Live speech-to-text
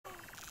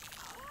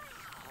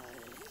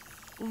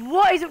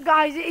What is up,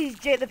 guys? It is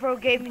Jake the Pro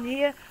Gaming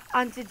here,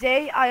 and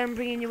today I am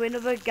bringing you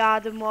another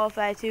Garden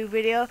Warfare 2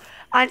 video.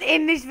 And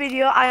in this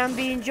video I am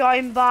being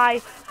joined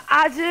by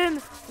Adam,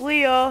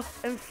 Leo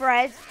and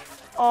Fred,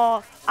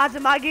 or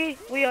Adam Aggie,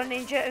 Leo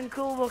Ninja and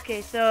Cool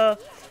Lucky. So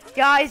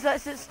guys,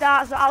 let's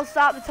start. So I'll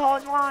start the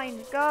taunt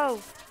line. Go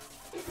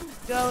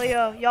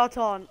Leo, your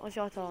taunt. What's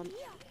your taunt?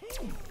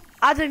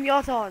 Adam,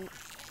 your taunt.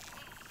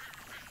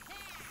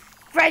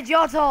 Fred,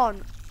 your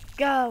taunt.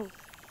 Go.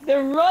 The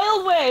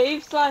Royal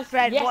Wave /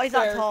 Fred, yes, what is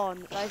sir. that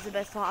taunt? That is the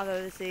best taunt I've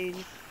ever seen.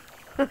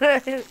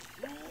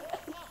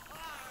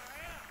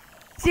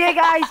 So yeah,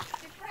 guys,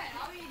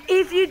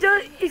 if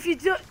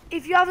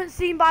you haven't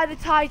seen by the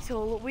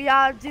title, we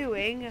are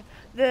doing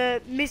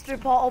the Mystery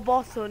Portal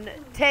boss hunt,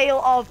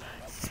 Tale of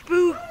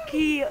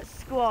Spooky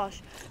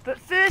Squash. But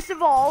first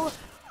of all,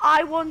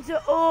 I want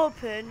to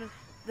open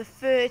the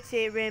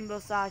 30 Rainbow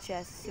Star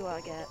chests. See what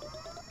I get.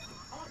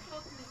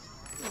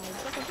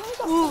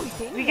 Ooh,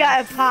 we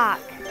get a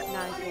pack.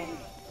 Nice one.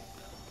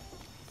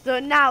 So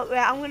now,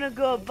 I'm gonna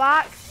go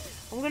back.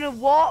 I'm gonna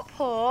warp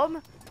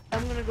home.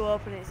 I'm gonna go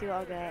open it, see what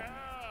I get.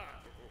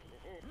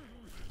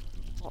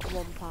 What,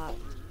 one pack.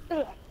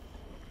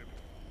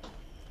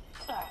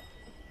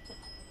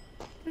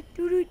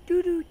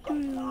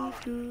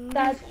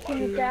 That's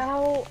King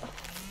out.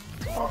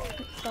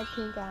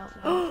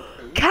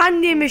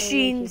 Candy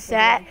machine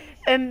set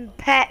and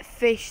pet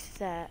fish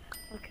set.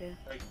 Okay.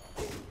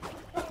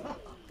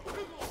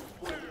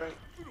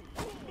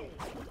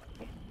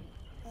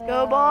 Let's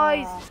go,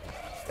 boys.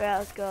 Right,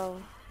 let's go.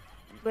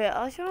 Wait,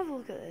 I should have a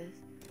look at this.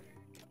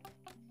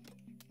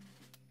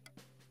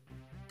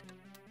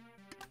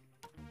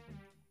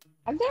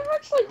 I've never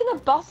actually done a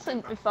boss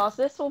hunt before,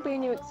 so this will be a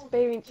new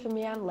experience for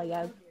me and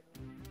Leo.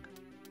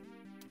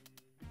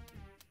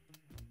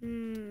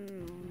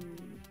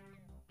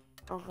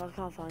 Okay, I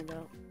can't find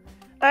out.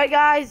 Alright,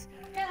 guys.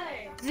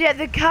 So yeah,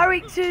 the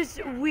characters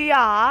we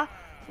are,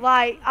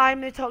 like,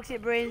 I'm the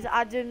Toxic Brains,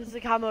 Adam's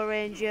the Camo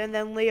Ranger, and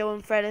then Leo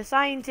and Fred are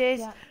scientists.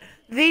 Yeah.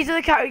 These are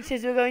the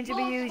characters we're going to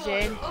be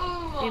using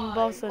in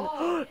boss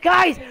hunt.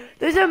 Guys,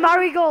 there's a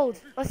marigold.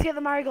 Let's get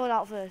the marigold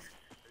out first.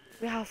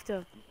 We have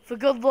to, for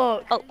good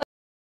luck. Oh.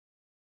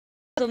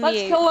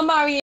 Let's kill a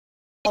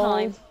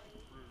marigold.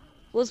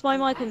 Was my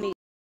mic on mute?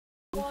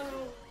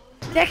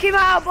 Take him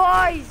out,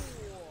 boys.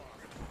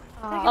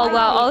 Oh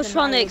wow, I was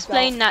trying to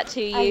explain that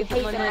to you,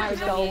 but my mic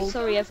was on mute.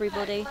 Sorry,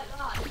 everybody.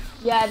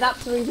 Yeah,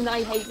 that's the reason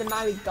I hate the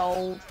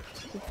marigold.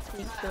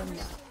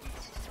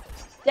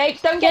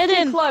 Jake, don't get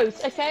too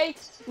close, okay?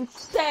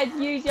 Instead,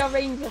 use your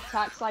range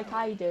attacks like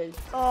I do.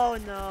 Oh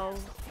no.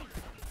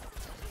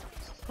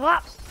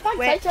 What?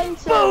 Wait,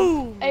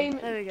 boom!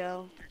 There we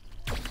go.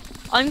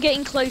 I'm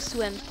getting close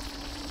to him.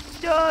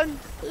 Done.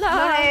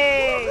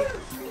 Money.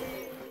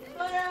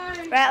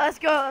 Right, let's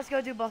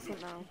go do boss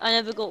hunt now. I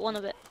never got one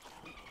of it.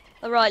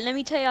 Alright, let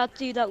me tell you how to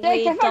do that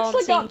Jake, weird I've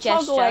actually dancing got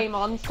toggle gesture. aim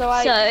on, so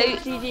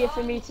it's easier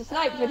for me to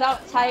snipe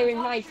without tiring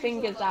my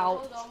fingers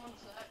out.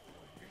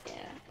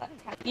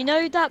 You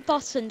know that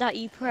button that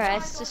you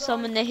press to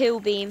summon the hill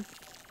beam?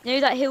 You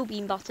know that hill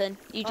beam button?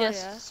 You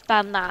just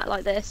spam that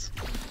like this.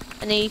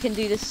 And then you can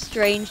do this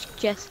strange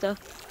gesture.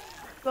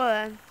 Go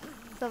then.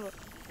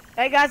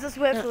 Hey guys, let's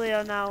wait for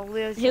Leo now.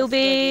 Leo's hill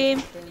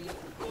beam!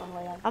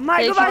 I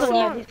might go back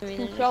to the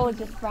controller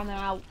just ran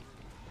out.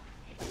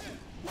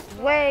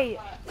 Wait.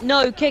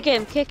 No, kick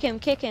him, kick him,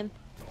 kick him.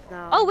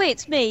 No. Oh wait,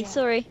 it's me,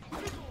 sorry.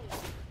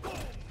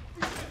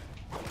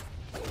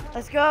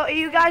 Let's go. Are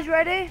you guys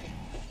ready?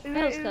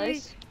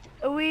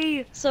 Are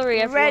we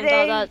Sorry everyone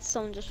about that,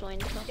 someone just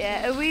joined.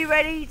 Yeah, are we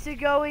ready to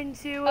go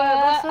into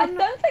boss hunt? I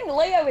don't think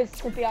Leo is,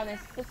 to be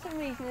honest. For some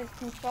reason his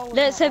controller.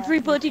 Let's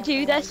everybody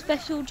do their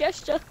special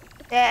gesture.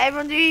 Yeah,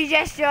 everyone do your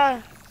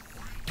gesture.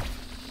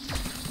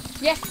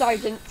 Yes,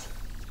 Sergeant.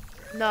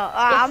 No,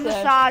 I'm the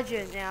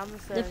sergeant. Yeah, I'm the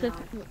sergeant.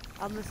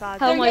 I'm the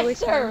sergeant. How am I yes,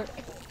 sir.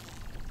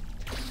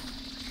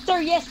 Sir,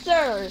 yes,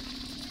 sir.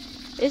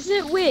 Is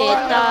it weird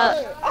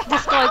that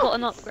this guy got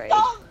an upgrade?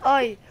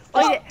 Oi.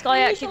 This guy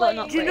actually got an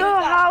upgrade. Do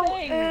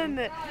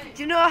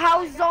you know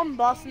how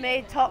Zomboss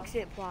made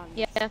toxic plants?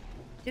 Yeah. Do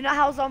you know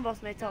how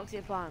Zomboss made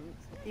toxic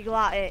plants? He go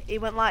like it. He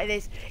went like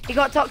this. He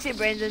got toxic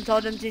brains and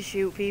told them to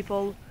shoot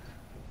people.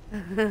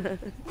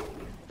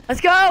 Let's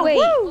go! Wait,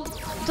 woo!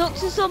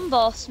 Dr.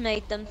 Zomboss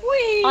made them.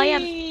 Whee! I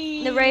am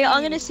narrator.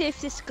 I'm gonna see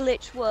if this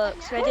glitch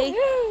works. Ready?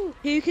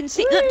 Who can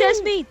see? Look,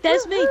 there's me.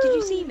 There's me. Did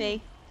you see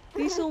me?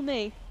 Who saw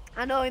me?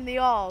 I know, in the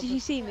orb. Did you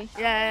see me?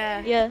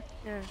 Yeah.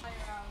 There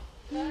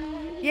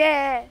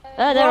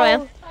I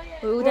am.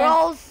 We're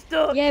all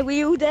stuck. Yeah,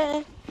 we all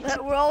there.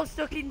 We're all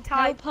stuck in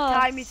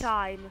timey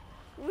time.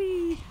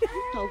 Wee.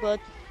 Oh god.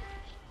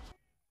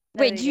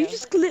 Wait, did you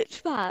just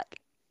glitch back?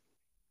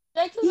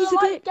 Jake doesn't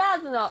like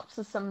garden ops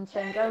or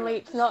something, only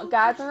it's not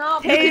garden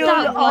ops. Look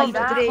at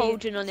that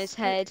cauldron on his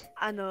head.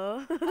 I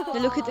know.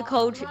 Look at the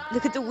cauldron.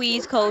 Look at the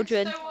Wii's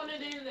cauldron.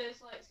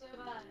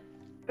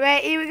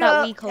 Right, here we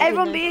go.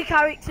 Everyone be your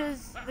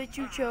characters that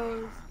you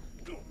chose.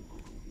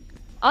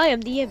 I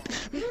am the imp.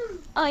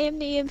 I am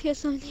the imp,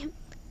 yes I'm the imp.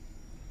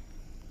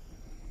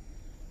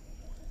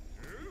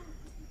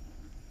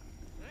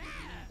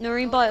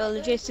 Marine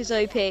biologist is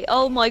OP.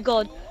 Oh my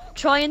god.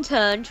 Try and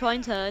turn. Try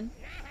and turn.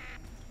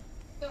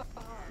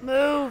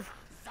 Move.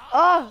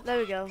 Oh, there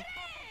we go.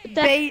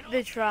 Bait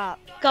the trap.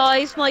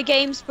 Guys, my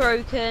game's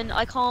broken.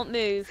 I can't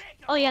move.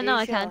 Oh yeah, now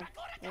I can.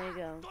 There you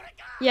go.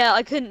 Yeah,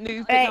 I couldn't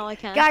move, but now I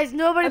can. Guys,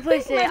 nobody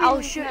place it.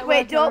 I'll shoot.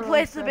 Wait, don't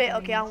place the bit.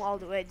 Okay, I'll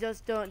do it.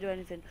 Just don't do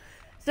anything.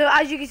 So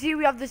as you can see,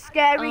 we have the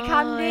scary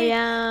candy,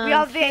 we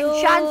have the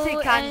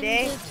enchanted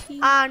candy,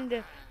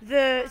 and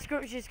the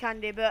scrumptious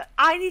candy. But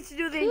I need to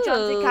do the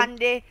enchanted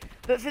candy.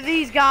 But for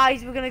these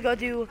guys, we're gonna go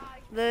do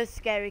the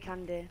scary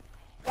candy.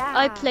 Yeah.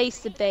 I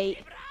placed the bait.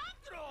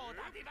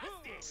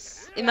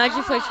 Imagine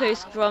if I chose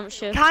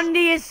scrumptious.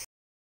 Candy is.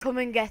 Come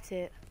and get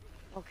it.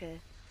 Okay.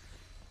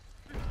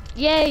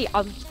 Yay!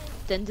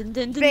 Dun, dun,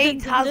 dun, dun, Bait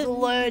dun, has dun,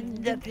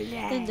 learned the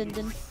dun, dun,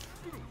 dun.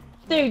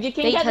 Dude, you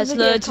can Bait get has the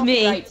video lured me.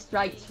 copyright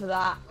strikes for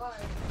that.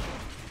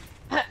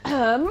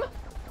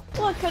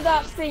 Look at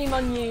that theme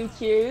on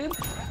YouTube.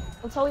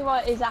 I'll tell you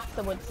what it is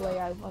afterwards,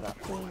 Leo. What that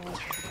theme is.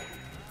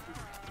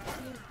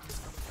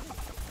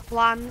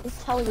 Plants.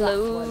 Just tell you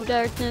Hello, afterwards.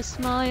 darkness,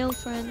 smile,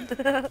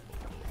 friend.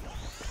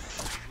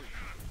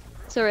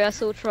 Sorry, I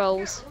saw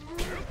trolls.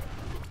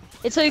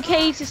 It's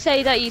okay to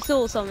say that you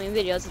saw something in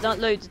videos. I've done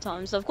it loads of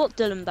times. I've got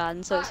Dylan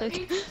banned, so it's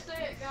okay.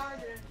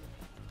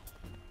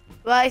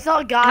 Well, it's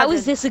not a garden. How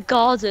is this a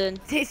garden?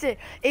 It's a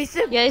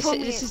Yeah,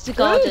 this is the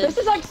garden. Ooh, this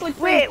is actually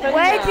Wait, pretty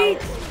where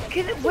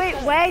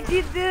now. where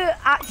did the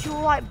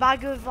actual like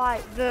bag of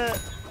like do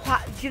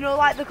you know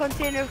like the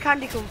container of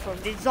candy come from?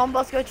 Did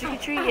Zombots go trick or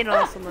treating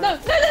or something? No!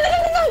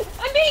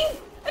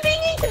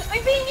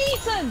 I'm being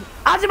eaten!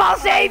 Adam, I'll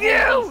save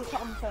you!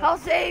 I'll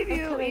save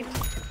you!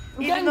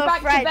 I'm Even going though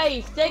back Fred, to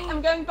base. Jake,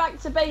 I'm going back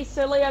to base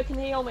so Leo can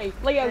heal me.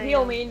 Leo,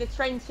 heal me in the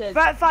trenches.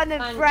 Right, fine then,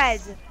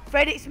 Thanks.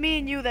 Fred, it's me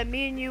and you then.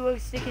 Me and you are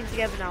sticking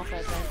together now,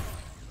 Fred. Then.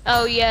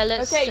 Oh yeah,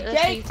 let's. Okay, let's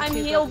Jake, leave the I'm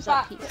two healed brothers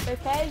back. at peace.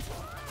 Okay.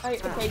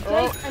 Right, okay,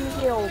 Oh. Jake, I'm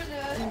healed.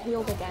 I'm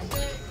healed again.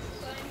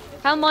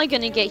 How am I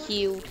gonna get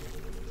healed?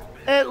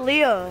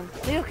 Leo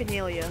can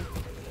heal you.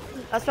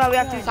 That's why we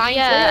have to. Yeah. use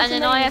Yeah, Leo's and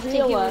then the I main have to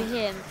heal healer.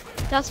 him.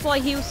 That's why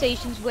heal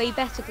station's way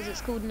better because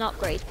it's called an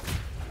upgrade.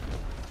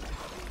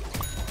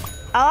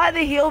 I like the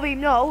heal beam,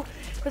 no.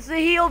 Because the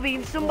heal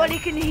beam, somebody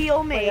can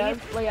heal me,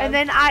 Leo. and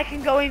then I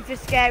can go in for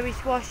scary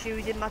squash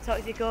using my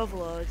toxic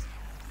overloads.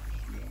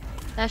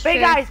 That's But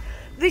true. guys,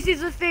 this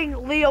is the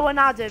thing, Leo and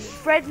Adam.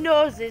 Fred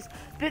knows this,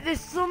 but there's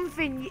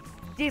something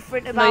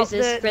different about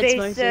Moses, Fred's this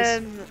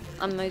Moses.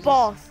 I'm Moses.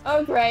 boss.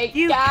 Oh great,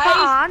 You guys!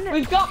 can't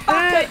We've got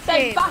backup! hurt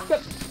They've him.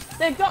 backup!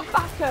 They've got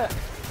backup!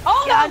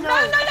 Oh Yeah, I no,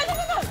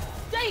 know. no!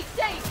 Jake!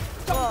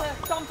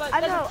 Chomper! I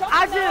There's a know, chomper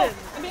Adam, now.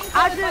 I'm being covered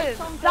by Adam,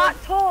 chompers. that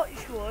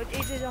torchwood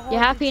is in a haunted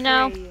happy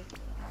now? tree.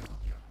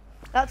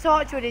 That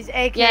torchwood is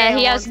AKA Yeah,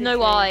 he a has haunted no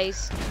tree.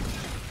 eyes.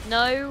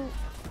 No,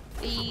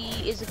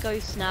 he is a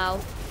ghost now.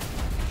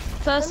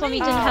 First time he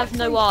didn't have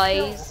no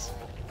eyes.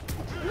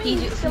 For me,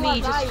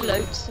 he just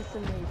floats. For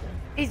some reason.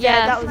 He's dead,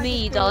 Yeah, that for was me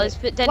he does,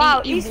 but then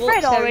wow, he is walks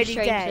Fred very already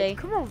strangely. dead?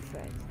 Come on,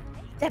 Fred.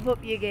 Step up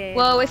your game.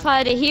 Well, if I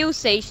had a heal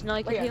station,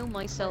 I could Leo. heal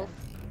myself.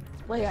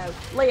 Leo.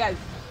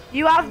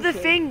 you have the Thank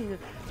you. thing,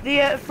 the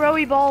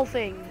throwy ball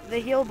thing, the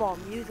heal bomb.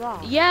 Use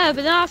that. Yeah,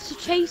 but then I have to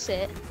chase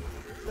it.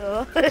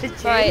 So, Right,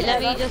 Yeah, let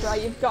me that's just.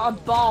 right, you've got a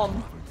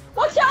bomb.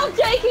 Watch out,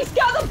 Jake! He's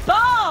got a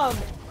bomb!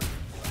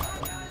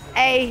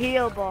 a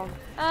heal bomb.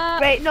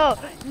 Wait, no.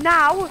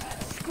 Now,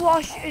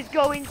 squash is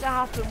going to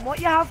happen. What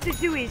you have to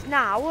do is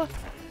now.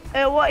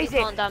 What is You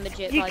it? can't damage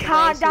it. You by the way,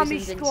 can't so it's damage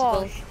invincible.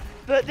 squash,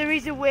 but there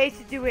is a way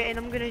to do it, and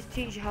I'm gonna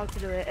teach you how to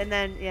do it. And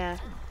then, yeah.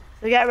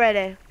 So get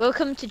ready.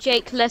 Welcome to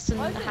Jake lesson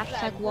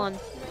 #1.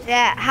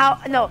 Yeah.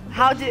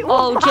 How did?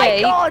 Oh, my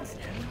Jake. God!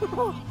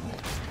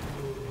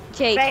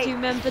 Jake, Right, do you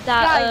remember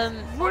that?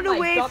 Guys, run oh my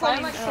away God, from I'm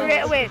him actually-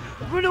 straight away.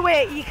 Run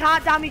away. You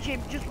can't damage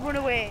him. Just run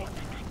away.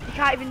 You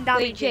can't even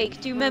damage Wait, Jake,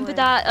 him. do you Run remember away.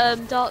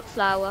 that dark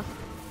flower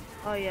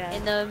Oh yeah.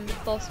 in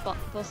boss hunt?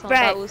 Right,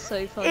 That was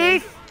so funny.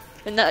 If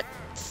And that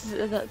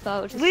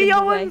flower just in the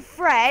Leo way. and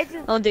Fred.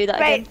 I'll do that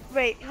Wait, again.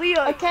 wait,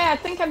 Leo. Okay, I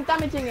think I'm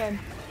damaging him.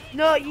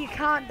 No, you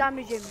can't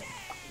damage him.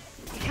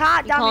 You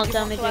can't damage him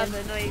damage him.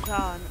 whatsoever. No, you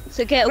can't.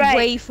 So get Right,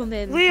 away from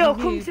him. Leo,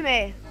 you come noob. to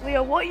me.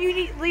 Leo, what you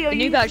need? Leo, The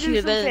you noob need to actually do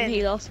did better than something.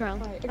 he last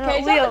round. Right, No, okay,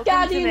 is Leo, that come the to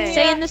guardian me. here?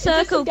 Stay in the Is this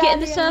circle, get in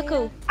the guardian circle.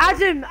 here?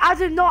 Adam,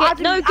 not Get Adam.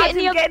 in the Adam, other, get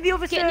in the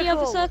other get circle. in the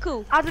other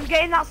circle. Adam,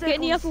 get in that circle. Get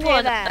in the and other stay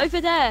one, there.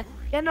 over there.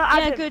 Yeah, no,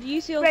 Adam. Yeah, good.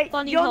 Use your Right,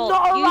 bunny you're hop.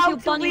 not Use your allowed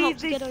to bunny hop leave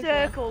to get this over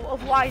there. circle,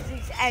 otherwise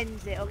this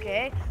ends it,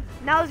 okay?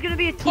 Now there's going to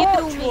be a Give it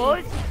all me.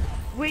 Torchwood,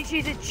 which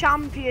is a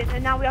champion,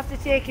 and now we have to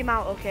take him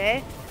out,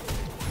 okay?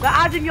 But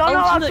Adam, you're not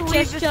allowed to Ultimate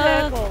leave the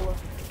gesture. circle,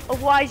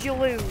 otherwise you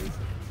lose.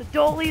 So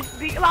don't leave,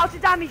 be allowed to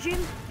damage him,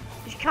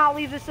 but you can't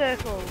leave the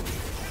circle.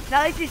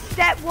 Now this is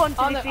step one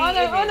to Oh no, defeating oh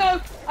no, oh him.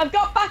 no! I've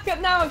got backup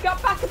now, I've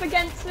got backup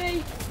against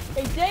me!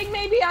 Hey Jake,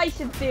 maybe I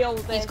should deal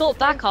with this. He's got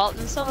backup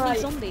and some of Right.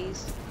 these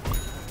zombies.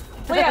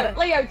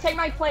 Leo, take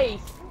my place!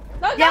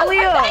 No, Yeah, no,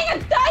 Leo.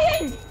 I'm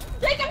dying!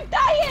 Jake, I'm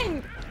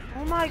dying!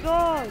 Oh my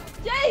god.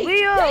 Jake!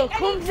 Leo, Jake, I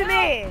come need to help.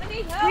 me. I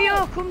need help.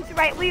 Leo, come to,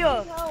 right, I Leo.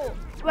 need help.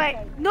 Wait,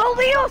 Okay. no,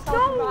 Leo, I'll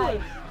no.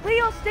 survive.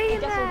 Leo, stay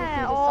in guess we'll just there.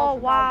 do the Oh,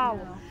 salt wow.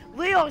 now.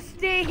 Leo,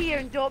 stay here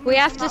and don't move We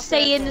have from to that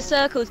stay in the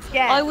circle. circles.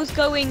 Yeah. I was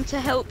going to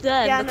help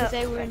them Yeah, because no.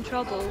 they were in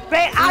trouble.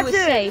 Right, We were Adam.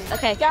 safe.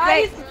 Okay.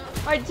 Guys,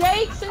 right,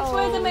 Jake, since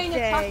we're the Oh, main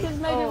Jake. attackers,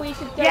 maybe Oh. we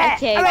should go. Yeah.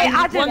 Okay, All right, you-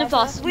 Adam, one of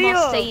us Leo.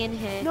 must stay in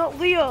here. No,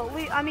 Leo,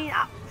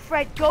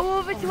 Fred, go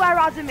over to where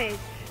Adam is.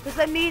 Because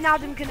then me and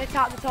Adam can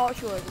attack the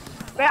torchwood.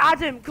 Right,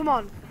 Adam, come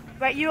on.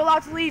 Right, you're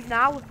allowed to leave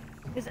now.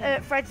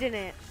 Because Fred's in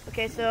it.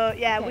 Okay, so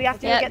yeah, we have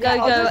to Yeah, get go, that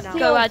go, Adam Just now. go.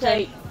 heal Adam.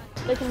 Jake.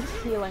 They can just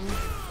heal him.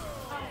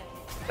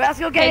 Right, let's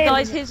go get Hey him.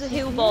 guys, here's a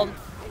heal bomb.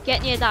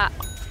 Get near that.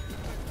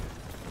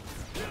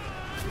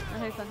 I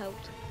hope I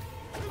helped.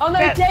 Oh no,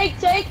 Yeah.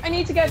 Jake, I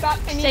need to go back.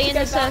 I need Stay to in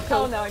go the back.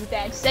 circle. Oh no, I'm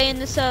dead. Stay in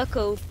the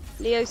circle.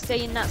 Leo,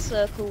 stay in that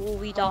circle or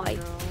we die.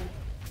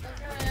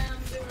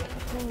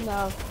 Oh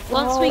no.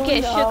 Once we get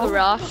a no. sugar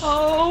rush,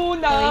 Oh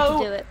then we can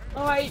no. do it.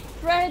 Alright,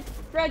 Fred,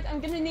 I'm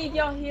gonna need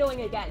your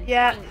healing again.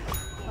 Yeah.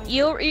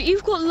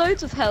 You've got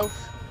loads of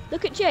health.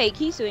 Look at Jake,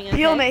 he's doing okay.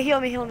 Heal me, heal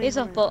me, heal me. Here's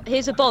a bomb.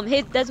 Here's a bomb.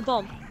 There's a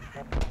bomb.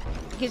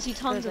 Gives you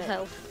tons of Perfect.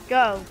 health.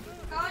 Go.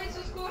 Guys,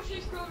 the squash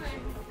is coming.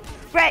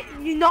 Fred,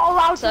 you're not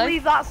allowed So? to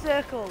leave that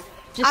circle.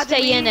 Just Adam,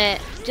 stay in leave.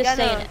 it. Just Yeah,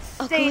 stay no, in it.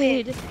 Oh, stay in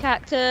it. good.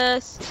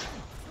 Cactus.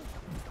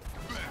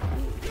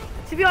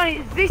 To be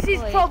honest, this is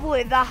Wait.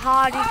 probably the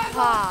hardest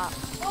part.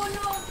 Oh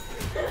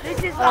no. This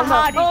is the Oh no,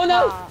 hardest oh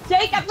no, part.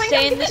 Jake, I think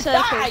Stay I'm in the gonna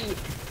circle.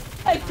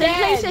 die. Then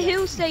place a Again.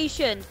 hill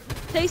station.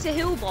 Place a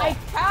hill I bot.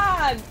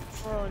 can't.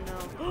 Oh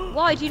no.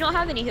 Why do you not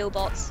have any hill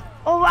bots?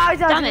 Oh, why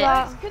did I Damn do it.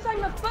 that? Because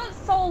I'm a foot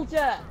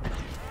soldier.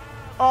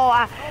 Oh,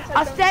 I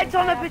don't stepped think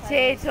on I a have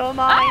potato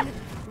mine.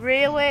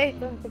 Really?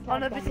 Don't think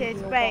On I've a got potato.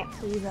 any Wait.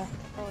 robots either.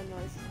 Oh no,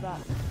 this is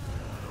bad.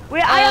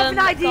 Wait, I have an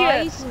idea.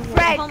 Guys,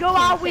 Fred, go pumpkin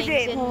out with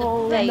things him. in the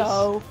Oh base.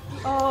 no.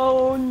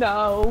 Oh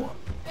no.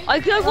 I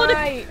don't want to.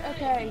 Right,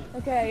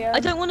 okay. I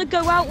don't want to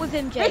go out with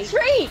him, Jake.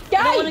 Retreat! I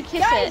don't Guys! wanna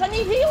kiss guys, it. I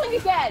need healing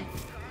again!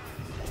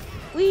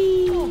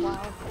 Wee. Oh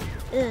wow.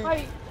 Ugh.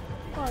 Right.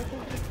 Oh, I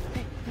think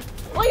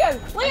Leo!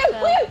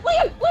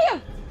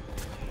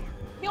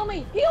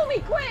 Heal me,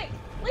 quick!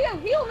 Leo,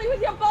 heal me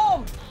with your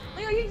bomb!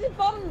 Leo, use your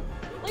bomb!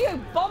 Leo,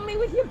 bomb me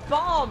with your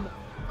bomb!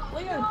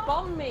 Leo,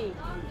 bomb me!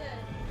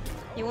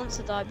 He wants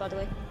to die, by the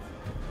way.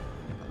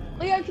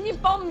 Leo, can you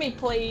bomb me,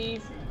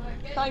 please?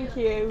 Thank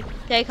you.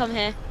 Jake, come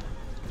here.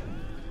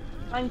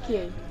 Thank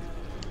you.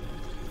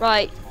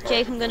 Right,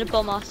 Jake, I'm gonna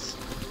bomb us.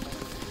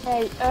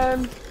 Hey,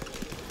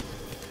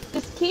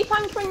 just keep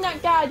anchoring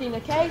that guardian,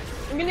 okay?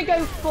 I'm gonna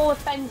go full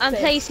offensive. And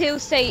place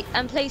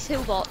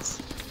hill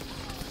bots.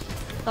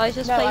 Guys,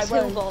 just No, I place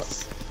hill won't.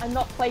 bots. I'm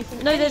not placing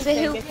No, there's a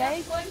anything, hill-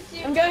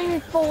 okay? I'm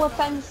going full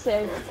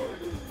offensive.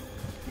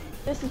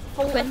 This is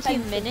full 20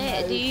 offensive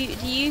minute. mode.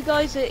 Do you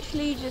guys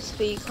actually just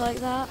speak like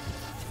that?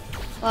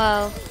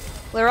 Wow.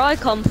 Where I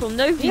come from,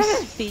 nobody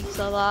Yes. speaks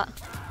like that.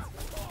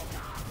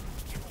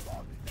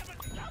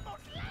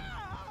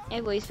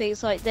 Everybody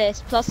speaks like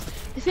this. Plus,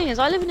 the thing is,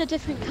 I live in a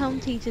different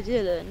county to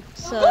Dylan,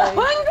 so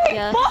Hungry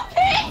yeah.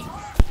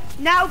 bucket!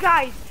 Now,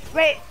 guys,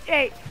 wait.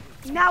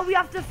 Now we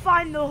have to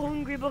find the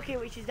hungry bucket,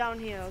 which is down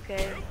here,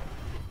 okay?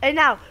 And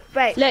now,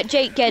 wait. Let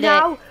Jake get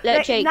now, it. Let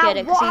wait, Jake now get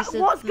it, because he's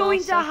the what's going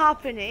to master.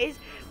 happen is,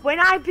 when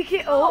I pick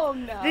it up, Oh,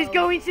 no. there's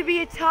going to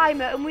be a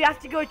timer, and we have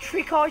to go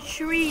trick or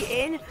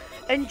treating,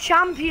 and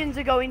champions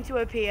are going to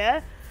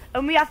appear,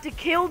 and we have to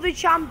kill the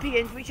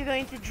champions, which are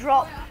going to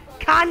drop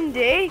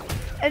candy,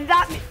 and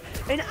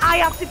I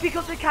have to pick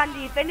up the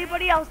candy. If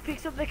anybody else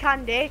picks up the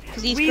candy,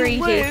 'Cause he's we greedy,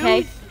 lose.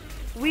 okay?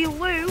 We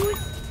lose,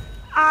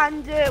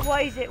 and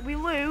what is it? We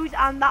lose,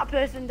 and that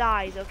person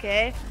dies.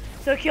 Okay,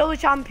 so kill the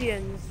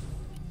champions.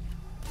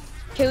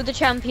 Kill the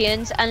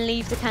champions and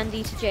leave the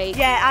candy to Jake.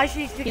 Yeah,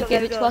 actually, pick He'll up. give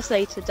there it we to go. us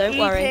later, don't Eat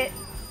worry. It.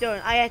 Done.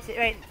 I ate it.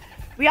 Right.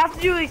 We have to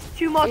do this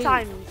 2 more Ew.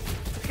 times.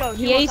 Let's go.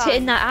 He 2 more ate it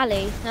in times. that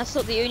alley. That's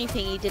not the only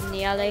thing he did in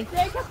the alley. Jake,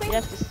 I You'd think...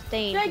 have to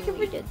stay in Jake, what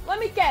he did. let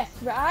me guess,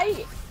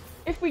 right?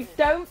 If we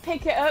don't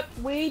pick it up,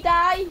 we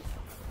die?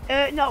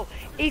 No.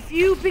 If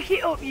you pick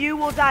it up, you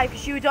will die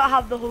because you don't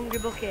have the hungry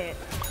bucket.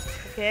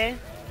 Okay.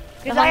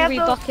 The Because I have hungry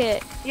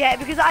bucket. Yeah,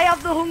 because I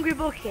have the hungry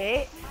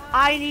bucket.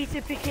 I need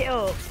to pick it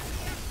up.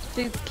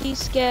 Spooky,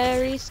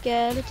 scary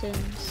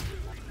skeletons.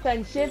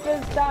 Send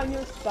shivers down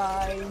your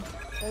spine.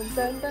 Dun,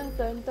 dun, dun,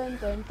 dun, dun,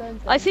 dun, dun,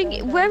 I dun, think,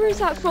 dun, where dun, is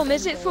that dun, from? dun,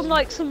 Is it dun. from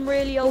like some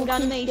really old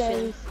Spooky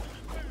animation? scares.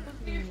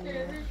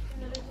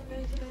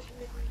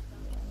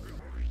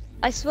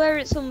 I swear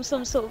it's from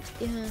some sort of,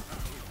 yeah.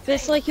 But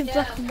it's like in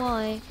black and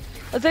white.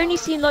 I've only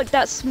seen like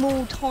that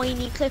small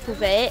tiny clip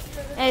of it.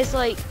 And it's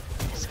like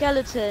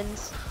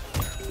skeletons,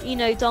 you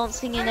know,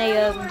 dancing in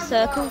a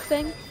circle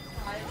thing.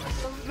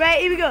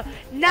 Right, here we go.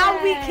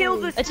 Now we kill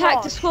the squash.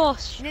 Attack the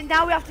squash. And then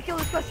now we have to kill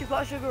the squash. We've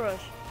got a sugar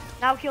rush.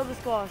 Now kill the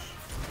squash.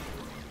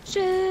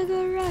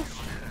 Sugar rush.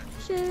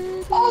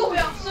 Sugar Oh, we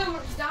have so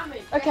much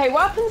damage. Okay,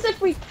 what happens if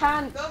we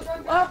can't?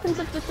 What happens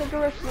if the sugar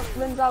rush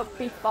runs out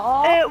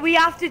before? We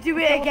have to do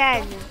it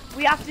again.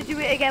 We have to do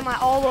it again,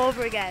 like all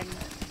over again.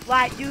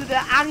 Like do the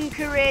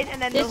anchoring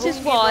and then This the is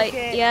hungry why,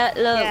 bucket. yeah,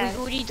 look, Yeah. we've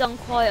already done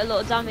quite a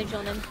lot of damage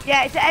on him.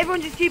 Yeah, so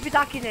everyone just keep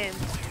attacking him.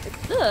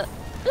 Look,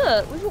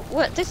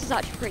 Look, this is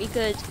actually pretty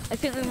good. I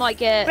think we might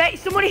get. Right,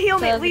 somebody heal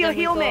me. further Leo, than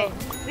we heal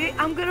me.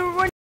 I'm gonna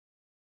run.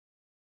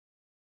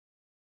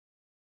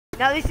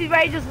 Now this is where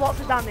he does lots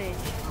of damage.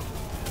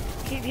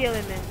 Keep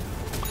healing me.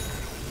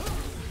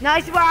 Now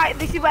this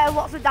is where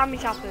lots of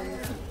damage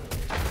happens.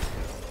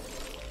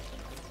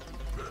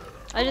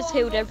 I just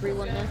healed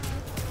everyone there.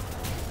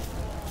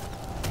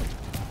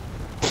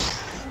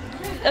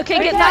 Okay,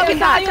 get back, We get can't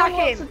back. attack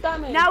Lots of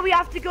damage. him. Now we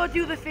have to go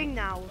do the thing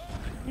now.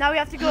 Now we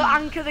have to go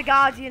anchor the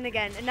Guardian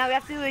again. And now we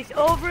have to do this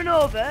over and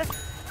over.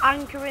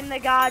 Anchoring the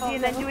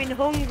Guardian, then doing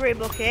Hungry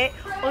Bucket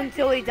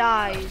until he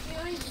dies.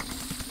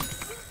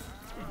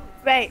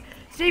 Right,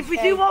 so if we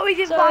do what we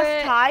did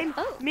last time,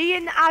 me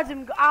and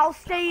Adam, I'll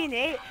stay in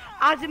it.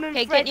 Adam and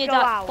Fred get go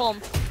that out.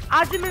 bomb.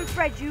 Adam and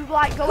Fred, you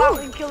like go out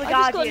and kill the I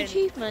just got an Guardian.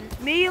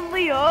 achievement. Me and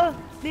Leo,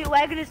 we're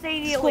gonna stay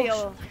in here, Squash.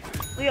 Leo.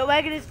 Leo,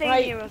 we're gonna stay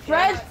in here, okay?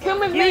 Fred, come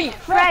with me.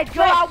 Fred,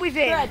 go out with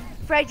him.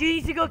 Fred, you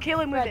need to go kill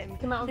him with Fred, him,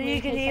 come out so with me you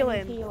in can case heal I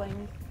need him.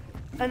 healing.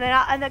 And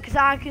then, because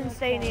I can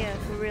stay in here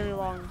for really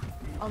long.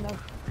 Oh no.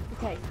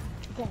 Okay.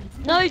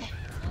 No.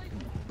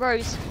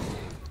 Rose.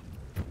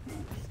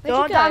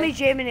 Don't you go? damage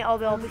him and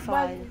it'll be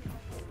fine.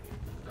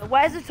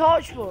 Where's the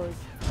torch for us?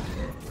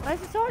 Where's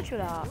the torch for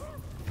that?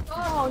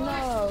 Oh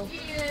no.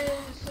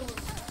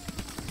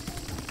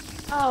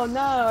 Oh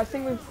no, I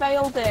think we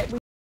failed it. We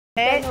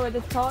don't know where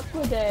the torch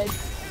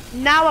is.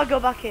 Now I go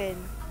back in.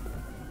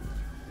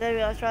 There we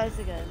go, let's try this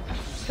again.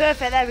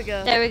 Perfect, there we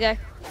go. There we go.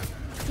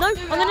 No,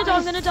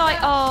 I'm gonna die.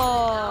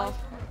 Oh.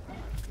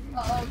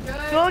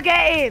 Go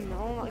get him.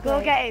 Oh my,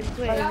 go get him, I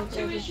quick. have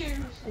 2 issues.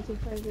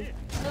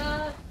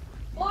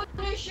 One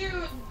issue.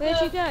 Where'd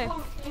the you go?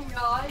 pumpkin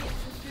guy is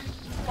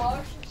just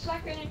first.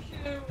 Second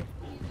issue.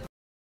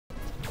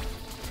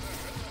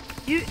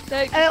 You, Don't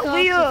discard the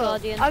Leo,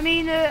 Guardian. I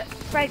mean,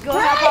 Fred, go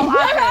Fred, help out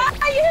where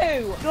Adam. are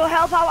you? Go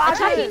help out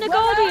Attacking Adam. the Where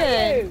are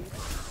Guardian. you?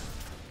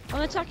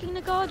 I'm attacking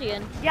the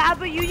Guardian. Yeah,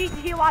 but you need to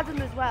heal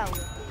Adam as well.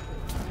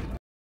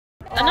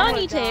 And I my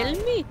need to God.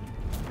 heal me.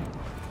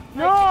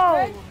 No!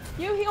 Fred,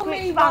 you heal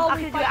Quick, me spam, while I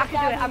we can do fight it, I can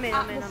do it. the I'm in, Guardian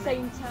I'm at in, the I'm in.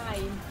 same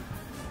time.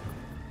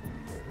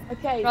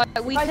 Okay.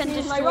 Right, we if I can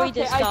use my destroy rocket,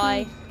 this I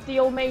guy. can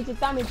deal major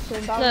damage to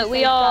him. but Look, I'll we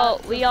save are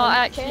that we for are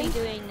pumpkin. actually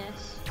doing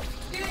this.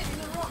 Get it in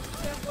the rock.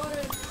 I've got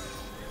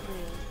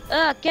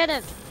it. Get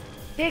him.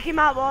 Take him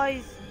out,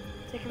 boys.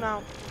 Take him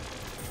out.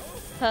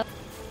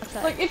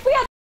 Perfect. Look, if we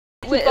had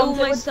We're bombs,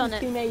 almost it on would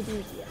it. be made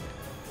easier.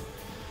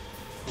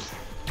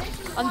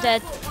 I'm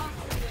dead.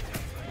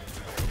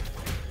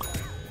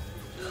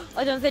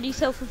 I don't have any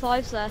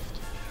self-revives left.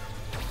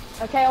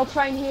 Okay, I'll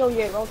try and heal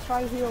you. I'll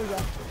try and heal you.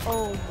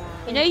 Oh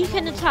my. You know you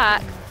can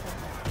attack.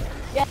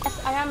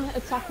 Yes, I am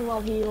attacking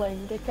while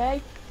healing,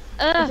 okay?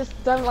 I just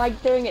don't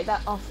like doing it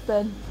that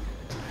often.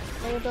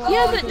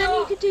 Yeah, but then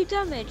you could do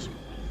damage.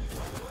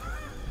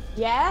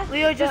 Yeah?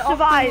 Leo, just but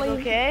survive, often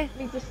okay?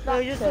 we Leo,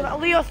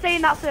 distracted. Leo, stay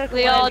in that circle.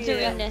 We are wherever you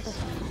doing this.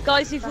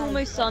 Guys, we've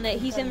almost done it.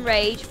 He's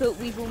enraged, but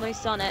we've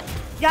almost done it.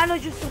 Yeah, no,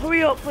 just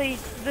hurry up,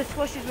 please. The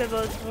squash is with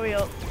us. Hurry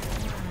up.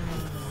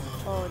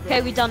 Oh, dear.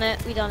 Okay, we done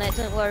it. We done it.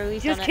 Don't worry,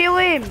 we've Just done kill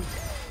him.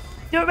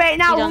 Do it right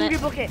now, We done Hungry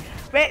it. Bucket.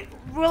 Right,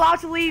 we're allowed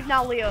to leave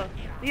now, Leo.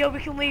 Leo, we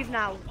can leave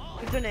now.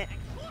 We've done it.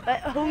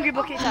 Hungry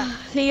Bucket time.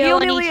 it. Leo, Heal I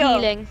me, need Leo.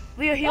 healing.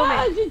 Leo, heal me.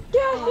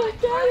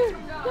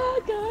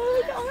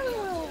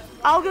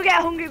 I'll go get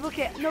a Hungry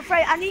Bucket. No,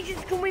 Fred, I need you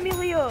to come with me,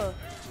 Leo.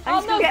 I Oh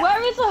need to go no, get...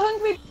 where is the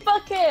hungry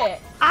bucket?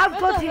 I've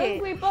Where's got the it.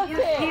 hungry bucket?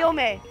 You heal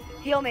me.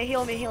 Heal me,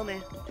 heal me, heal me.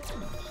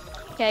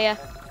 Okay, yeah.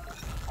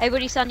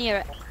 Everybody stand near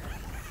it.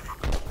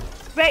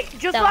 Right,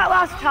 just Down. like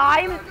last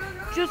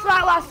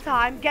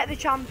time, get the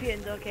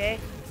champions, okay?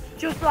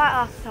 Just like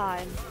last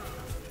time.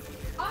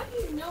 How do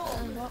you know?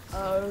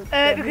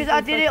 Because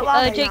I did it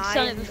last Jake's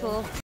done time. it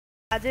before.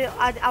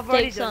 I've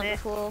already Jake's done done it it.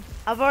 before.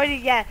 I've already,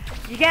 yeah.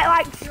 You get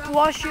like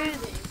squashes.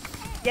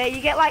 Yeah,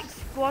 you get like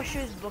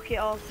squashes bucket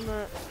or something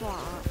like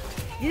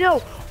that. You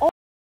know, oh,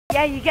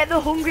 yeah, you get the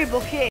hungry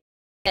bucket.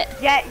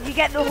 Yeah, you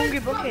get the hungry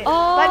bucket.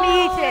 Oh. Let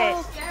me eat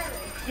it.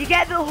 You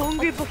get the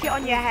hungry bucket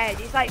on your head.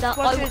 It's like That,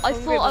 squashes I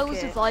hungry thought I was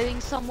bucket. reviving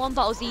someone,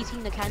 but I was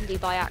eating the candy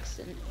by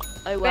accident.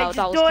 Oh Right, well, just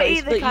that was don't close. eat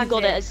the But you got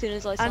candy. it as soon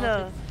as I I started.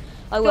 know.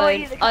 I Don't won't.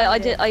 eat the I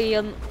candy.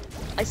 did.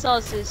 I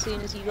started as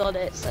soon as you got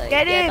it. So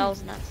Get yeah, him. that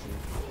was an accident.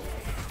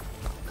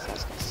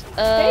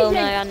 Oh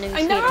no, I knew.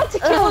 I know how to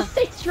kill a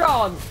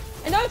citron.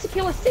 I know how to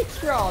kill a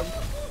citron.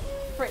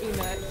 Pretty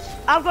much.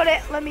 I've got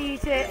it. Let me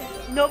eat it.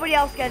 Nobody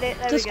else get it.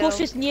 There The we go. squash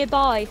is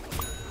nearby.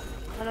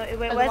 I know, wait,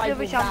 where's Otherwise the other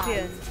we'll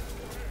champion?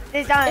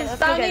 It's down. It's Let's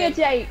go down get here, it.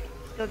 Jake.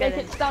 Go get Jake,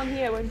 it. it's down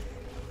here.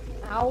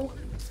 Ow.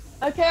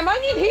 Okay, I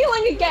might need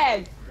healing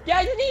again. Yeah,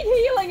 I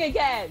need healing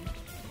again.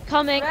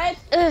 Coming. Red,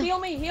 Ugh. heal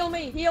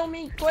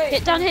me, quick.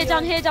 Hit down here,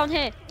 down here, down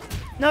here.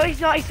 No, it's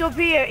not. It's up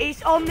here.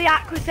 It's on the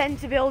Aqua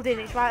Centre building.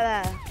 It's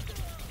right there.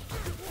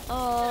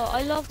 Oh,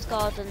 I loved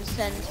Garden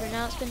Centre, and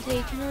now it's been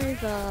taken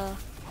over.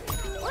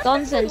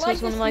 Garden Centre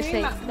was one of my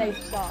favourite.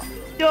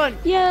 Done.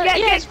 Yeah,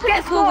 Get it's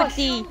pretty cool with squash.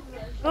 the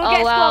Go Oh,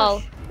 get wow.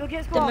 squash. Go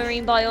get the squash.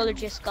 marine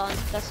biologist gun.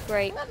 That's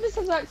great. This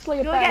is actually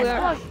a Go get better.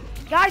 squash.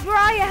 Guys, where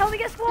are you? Help me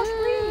get spawns,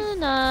 please.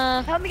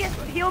 Nah. Help me get,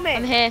 heal me.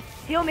 I'm here.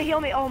 Heal me,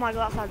 heal me. Oh my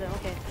god, that's Adam.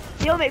 Okay.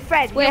 Heal me,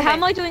 Fred. Wait, heal how me.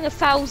 am I doing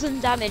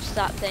 1,000 damage to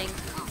that thing?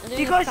 I'm doing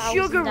Because 1,000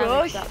 Sugar damage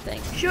Rush, to that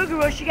thing. Sugar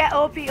Rush, you get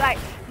OP. Like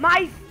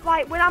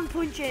when I'm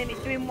punching him, it's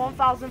doing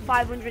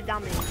 1,500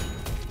 damage.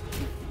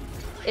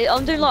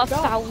 I'm doing like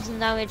 1,000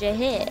 damage a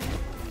hit.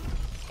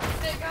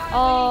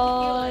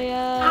 Oh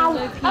yeah. Ow.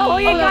 No Oh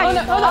yeah, guys.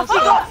 no, no, I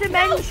forgot to no,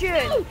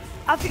 mention.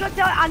 I forgot to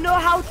tell you, I know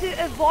how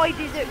to avoid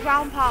this at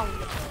ground pound.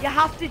 You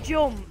have to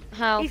jump.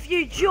 How? If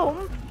you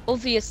jump,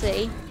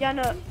 Obviously. yeah,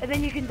 no, and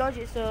then you can dodge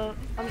it. So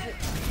I'm sure.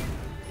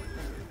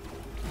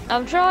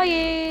 I'm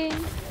trying.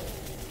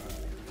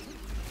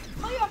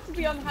 Oh, you have to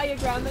be on higher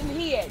ground than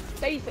he is.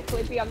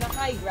 Basically, be on the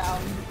high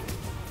ground.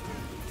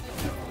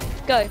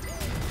 Go.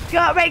 Go,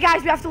 right,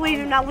 guys, we have to leave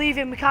him now. Leave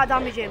him. We can't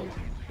damage him.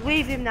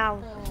 Leave him now.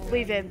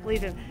 Leave him.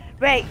 Leave him.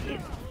 Right.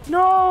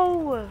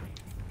 No.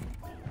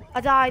 I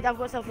died. I've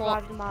got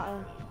self-revive, no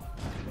matter.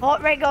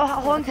 Right, go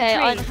haunted Okay,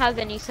 tree. I don't have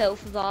any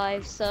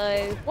self-revive,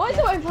 so... Why is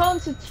it with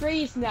haunted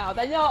trees now?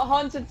 They're not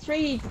haunted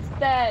trees,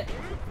 they're...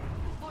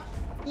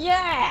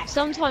 Yeah!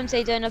 Sometimes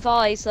they don't have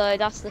eyes, though,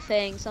 that's the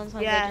thing.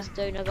 Sometimes Yeah. they just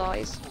don't have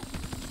eyes.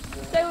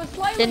 They were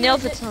slightly Then the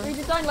other time-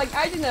 redesigned, like,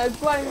 I don't know,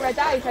 glowing red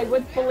eyes, I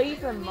would believe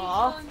them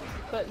more.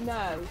 But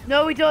no.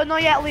 No, we don't know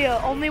yet,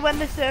 Leo. Only when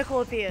the circle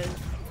appears.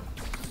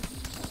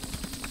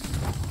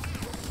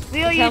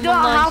 Leo, Okay, you I'm don't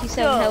on have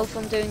 97 to. health,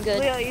 I'm doing good.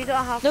 Leo, you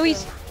don't have No, to.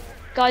 he's...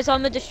 Guys,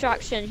 I'm a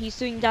distraction. He's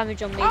doing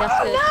damage on me,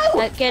 that's good. Oh,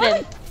 no! Get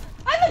him.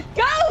 I'm a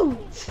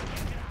goat!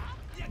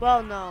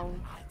 Well, no.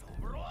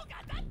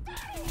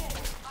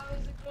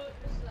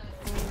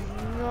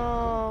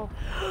 No.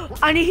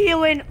 I need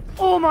healing.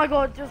 Oh my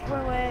god, just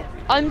run away.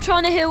 I'm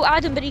trying to heal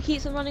Adam, but he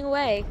keeps on running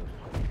away.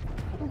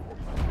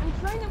 I'm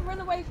trying to run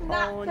away from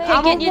that Oh, thing. no. I'm Okay,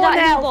 on get near one that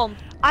heal health.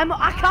 bomb.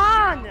 I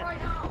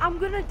can't. I'm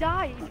gonna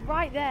die. It's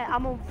right there.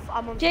 I'm on.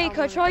 Jake, I'm I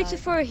gonna tried die. to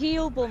throw a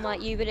heal bomb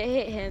at you, but it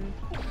hit him.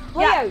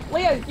 Leo,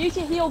 Leo, use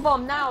your heal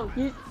bomb now.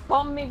 You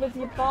bomb me with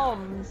your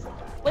bombs.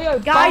 Leo,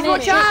 Guys, bomb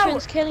watch me. out!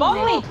 Children's killing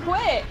Bomb me. me,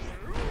 quick!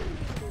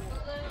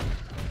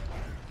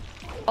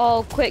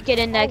 Oh, quick, get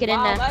in there, Oh, get in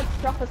wow, there. that's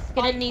proper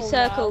Get in these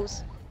spiteful now.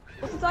 circles.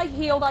 Once I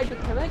healed, I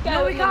become a go.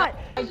 No, we and then can't.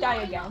 I die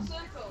again.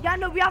 Yeah,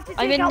 no, we have to take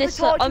I'm in out this.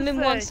 the torches I'm in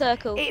one first.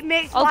 circle. It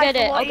makes I'll life get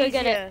a it. lot I'll go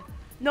easier. get it.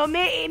 No,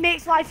 it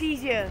makes life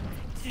easier.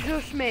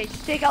 Trust me.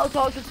 Just take out the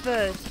torches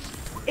first.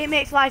 It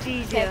makes life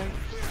easier.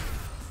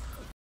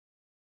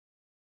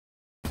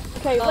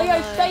 Okay, Oh, Leo,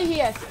 no. stay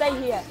here,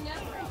 stay here.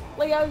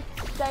 Leo,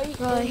 stay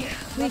Right,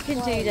 in we the can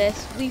do plane.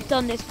 this. We've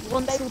done this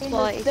once Stay or in the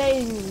twice.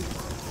 thing.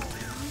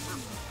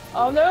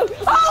 Oh no!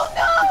 Oh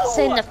no! It's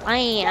in the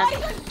plan.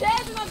 Guys, I'm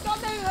dead and I've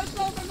got no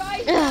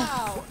self-revive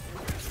now!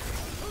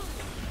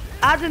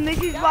 Adam,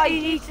 this is why you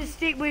need to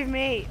stick with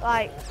me.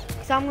 Like,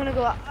 so I'm gonna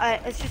go.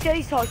 Let's just get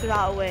these torches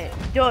out of the way.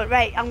 Don't.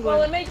 Right, I'm Well,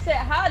 going. it makes it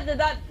harder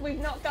that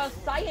we've not got a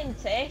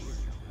scientist.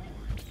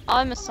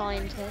 I'm a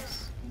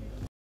scientist.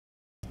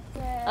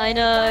 I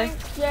know.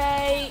 Thanks,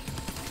 Jake.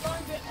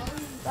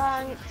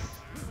 Thanks.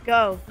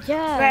 Go.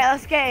 Yeah. Right,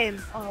 let's get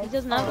him. Oh, He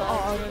doesn't have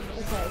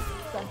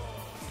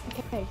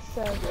okay,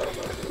 so,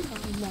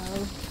 oh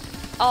no.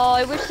 Oh,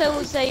 I wish there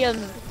was a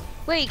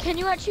Wait, can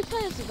you actually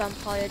play as a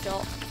vampire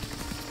jock?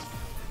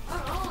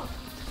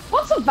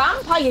 What's a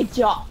vampire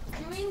jock?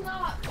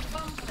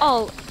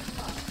 Oh.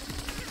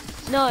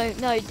 No.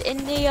 In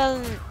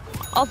the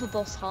other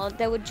boss hunt,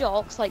 there were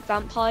jocks like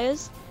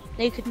vampires.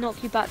 They could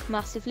knock you back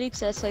massively because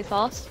they're so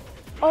fast.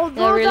 Oh,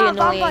 They're those really are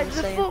annoying, vampires.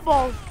 The so yeah.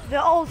 football,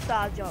 the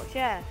all-star jocks.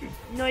 Yeah.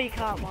 No, you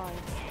can't lie.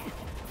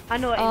 I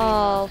know what you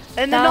Oh, mean.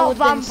 And they're that not would've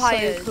been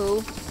vampires. so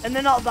cool. And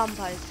they're not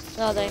vampires.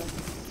 Are they?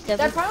 They're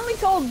Devil. apparently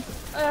called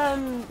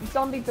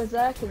zombie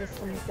berserkers or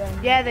something.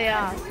 Yeah, they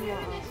are.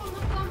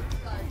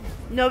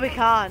 No, we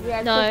can't.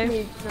 Yeah, No. trust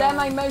me, they're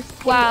my most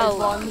hated Wow,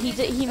 ones. he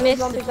Those missed the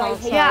zombies I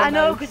plants. hate. Yeah, I the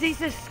know, most. because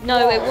he's a squad.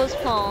 No, it was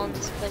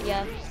plants, but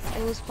yeah.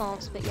 It was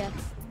plants, but yeah.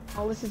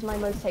 Oh, this is my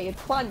most hated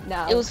plant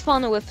now. It was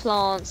funner with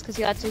plants because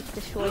you had to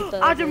destroy birds.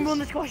 Adam, run,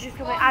 the squash is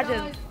coming.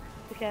 Adam,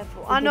 be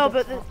careful. I know,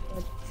 but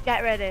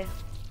get ready.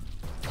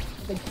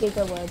 the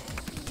gigawood.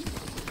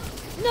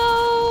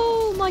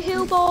 No, my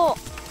heal bot.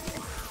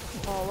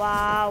 Oh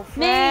wow,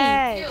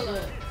 Me.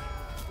 Fred.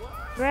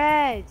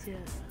 Fred.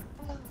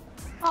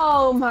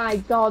 Oh my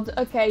god.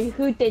 Okay,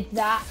 who did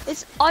that?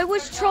 I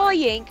was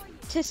trying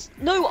to.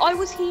 No, I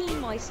was healing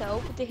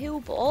myself with the heal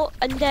bot,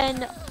 and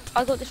then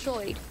I got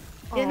destroyed.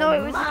 You know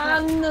it was.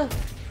 Man.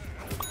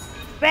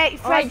 Wait,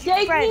 Fred. Alright,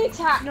 Jake, Fred. new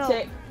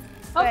tactic.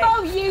 How Wait.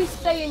 about you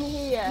staying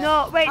here?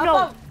 No, wait, How no.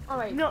 about-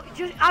 Alright. No,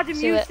 just Adam,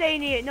 Do you it.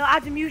 staying here. No,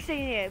 Adam, you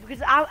staying here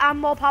because I'm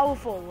more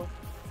powerful.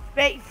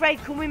 Wait,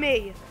 Fred, come with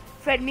me.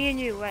 Fred, me and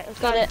you. Right, let's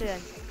Got go it. then.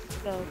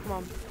 Go, come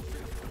on.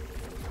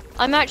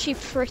 I'm actually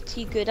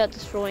pretty good at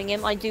destroying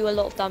him. I do a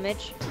lot of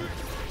damage.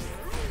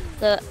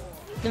 The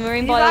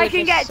marine If biologist. I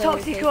can get so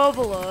toxic OP.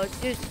 overload,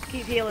 just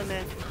keep healing me.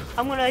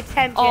 I'm gonna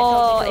attempt to get Oh,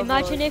 toxic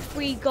imagine overload. if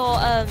we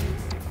got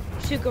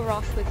Sugar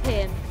Rush with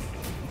him.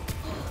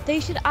 They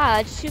should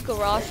add Sugar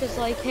Rush as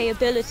like a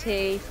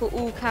ability for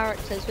all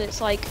characters, but it's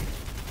like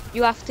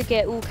you have to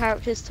get all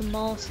characters to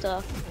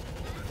master.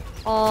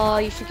 Oh,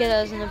 you should get it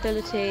as an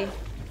ability.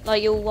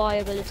 Like your Y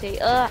ability.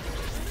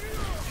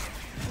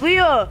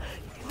 Leo,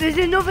 there's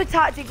another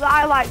tactic that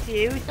I like to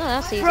use. Oh,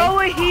 that's easy. Throw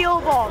a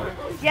heal bomb.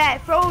 Yeah,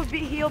 throw a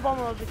big heal bomb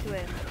over to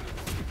him.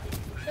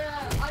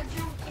 Yeah, I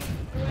jumped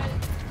in red.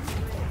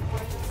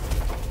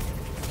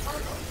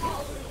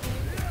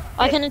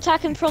 I can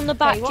attack him from the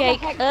back, Hey, what the Jake.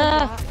 heck was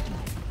that?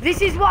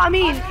 This is what I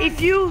mean.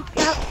 If you...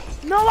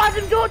 No,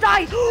 Adam, don't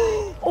die.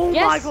 Oh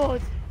Yes. my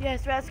god.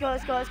 Yes, let's go.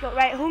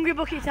 Right, hungry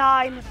bucket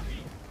time.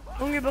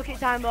 Hungry bucket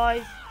time,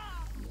 boys.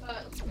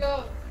 Let's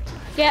go.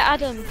 Yeah,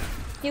 Adam.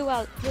 Heal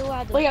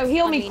Adam. Leo,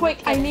 heal me mean, quick.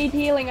 get I him. need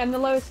healing. I'm the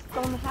lowest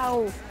on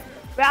health.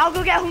 Right, I'll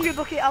go get hungry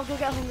bucket. I'm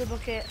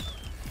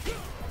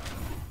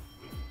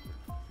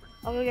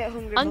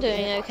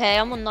doing okay.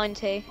 I'm on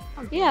 90.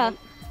 Yeah.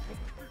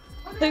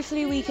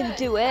 Hopefully we can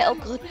do it. Oh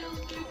god.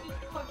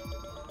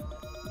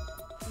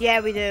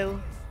 Yeah, we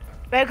do.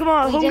 Right, come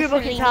on, We hungry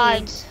definitely bucket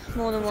time. need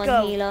more than Let's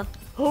one go. healer.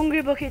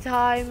 Hungry bucket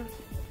time.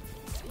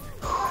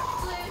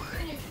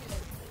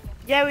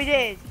 Yeah, we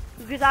did.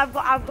 Because I've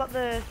got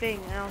the thing,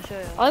 and I'll show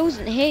you. I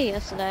wasn't here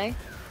yesterday.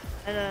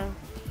 I know.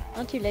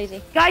 I'm too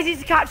lazy. Guys,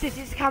 it's a cactus.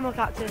 It's a camel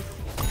cactus.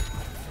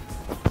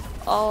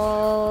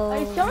 Oh.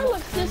 It sure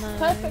looks just no.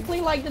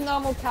 perfectly like the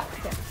normal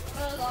cactus.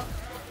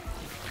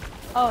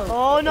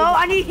 Oh. Oh no,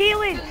 I need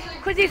healing.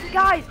 Because if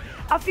guys,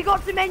 I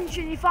forgot to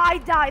mention, if I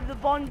die, the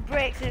bond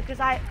breaks because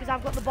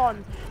I've got the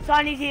bond. So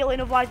I need healing,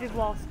 otherwise we've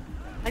lost.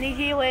 I need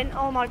healing.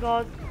 Oh my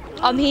god.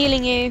 I'm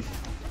healing you.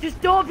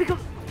 Just don't pick up.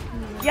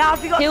 Yeah, I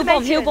forgot Heal to bomb,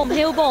 mention. heal bomb,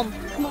 heal bomb.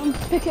 Come on,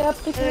 pick it up,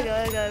 pick There it we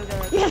up. go,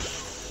 there we go.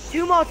 Yes!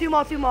 Two more.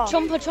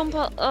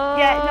 Chomper.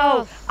 Yeah,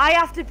 no, I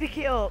have to pick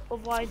it up,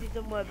 otherwise it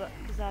doesn't work. But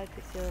because I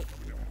picked it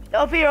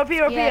up. Up here.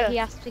 Yeah, he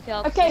has to pick it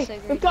up. Okay, he's so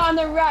we've greedy. got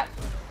an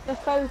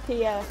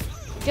arachnophobia.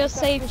 Just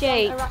save we've got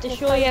Jake. an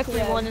Destroy arachnophobia.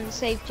 everyone and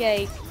save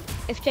Jake.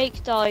 If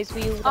Jake dies,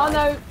 we all die. Oh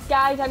no,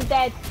 guys, I'm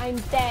dead. I'm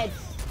dead.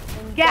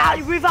 Yeah,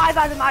 revive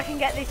Adam. I can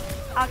get this.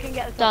 I can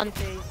get the Done.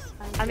 top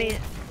piece. I mean,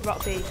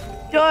 rock piece.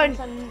 Done.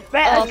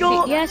 Right, Oh, let's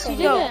go. yes, you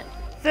did Go. it.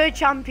 Third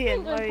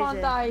champion. Where Can't is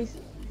it? die.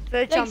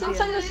 Third Like, champion.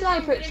 sometimes the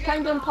sniper, it's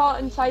kind of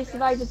important I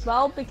survive as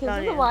well, because Oh,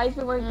 yeah. otherwise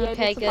we won't be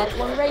Okay, able to good. fight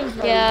one range.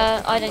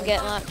 Yeah, I didn't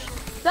get much.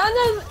 Is that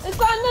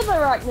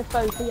another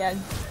arachnophobia?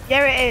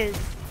 Yeah, it is.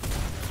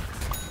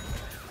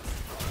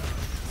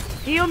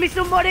 Heal me,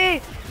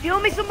 somebody! Yeah,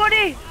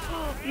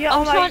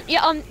 I'm oh my. trying.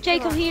 Yeah,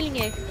 Jake, I'm healing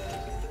you.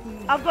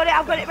 I've got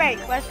it. Right,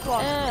 where's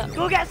Squash?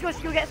 Go get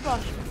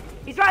Squash.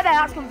 He's right there.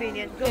 That's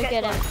convenient. Go Go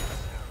get him. Squash.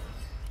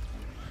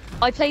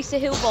 I placed a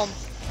heal bomb.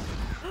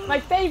 My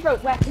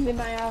favourite weapon in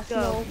my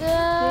arsenal.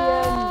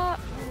 The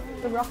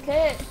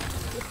rocket.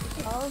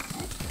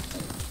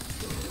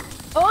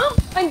 Oh,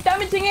 I'm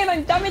damaging him.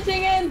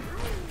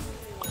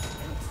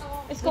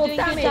 It's We're called doing good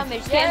damage.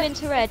 damage. Get him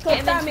into red. It's called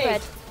Get him into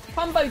red.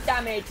 Combo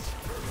damage.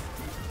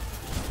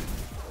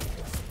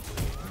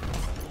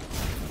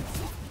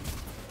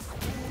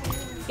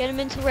 Get him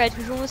into red.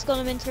 We've almost got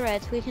him into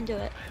red. We can do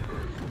it.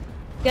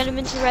 Get him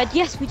into red.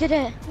 Yes, we did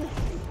it.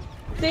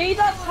 See,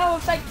 that's how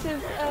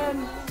effective a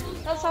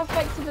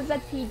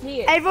ZPG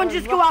is. Everyone or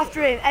just go rocket.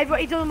 after him. Everyone,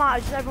 it doesn't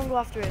matter. Just everyone go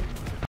after him.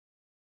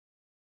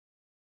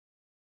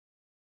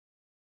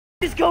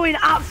 Just going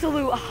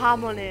absolute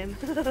ham on him.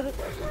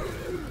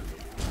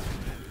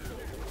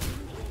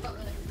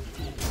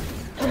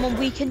 Come on,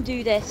 we can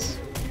do this.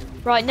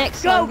 Right,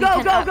 next Go. time we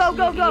can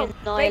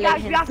absolutely Wait,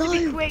 guys, we have to be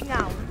annihilate quick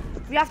now.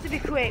 We have to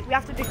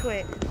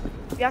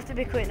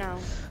be quick now.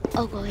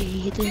 Oh god.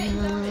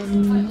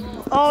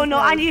 Oh no,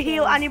 I need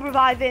heal. I need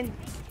reviving.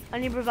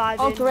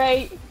 Oh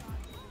great.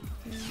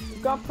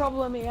 We've got a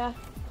problem here.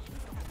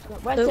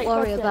 Where's Don't Jake?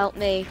 worry Where's Jake? about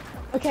me.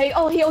 Okay,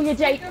 I'll heal you,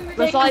 Jake.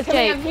 Revive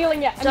Jake. I'm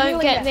healing you. Don't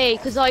get me,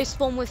 because I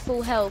spawn with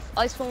full health.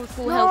 Health in 8 seconds.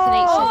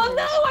 Oh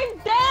no, I'm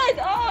dead!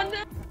 Oh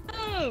no!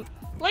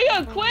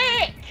 Leo,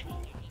 quick!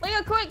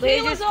 Leo,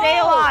 heal us just all! stay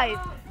alive.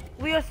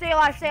 Leo, stay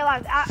alive.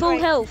 Full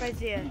health. Fred's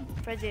here,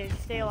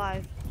 just stay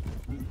alive.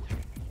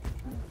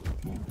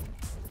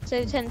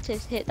 So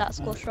tempted to hit that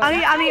squash right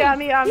now. I'm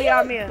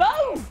here.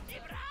 Boom!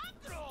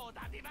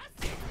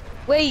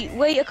 Wait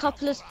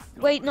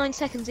 9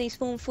 seconds and he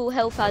spawned full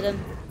health, Adam.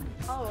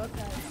 Oh,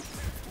 okay.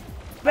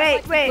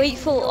 Wait. Wait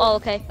full, oh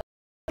okay.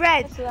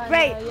 Red.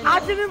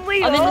 Adam and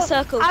Leo. I'm in the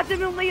circle.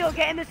 Adam and Leo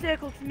get in the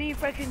circle. So me and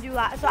Fred can do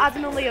that. So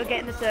Adam and Leo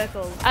get in the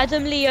circle.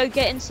 Adam, Leo,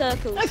 get in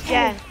circles. Okay.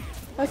 Yeah.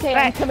 Okay,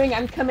 Right. I'm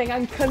coming.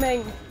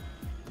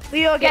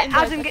 Leo, Get in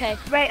both, Adam, okay.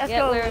 get. Right, let's Yeah,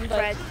 go, we're in both.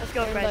 Fred. Let's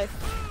go, We're in Fred.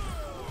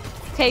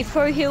 both. Okay,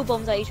 throw heal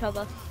bombs at each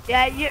other.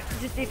 Yeah, you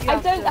just if you. I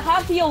have don't to.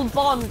 have heal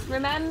bombs,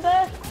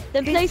 remember?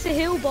 Then place a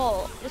heal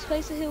bot. Just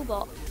place a heal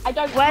bot. I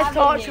don't Where's have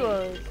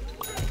Torchwood?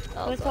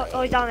 Oh, Where's God.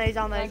 Oh, he's down there. He's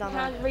down any. there. I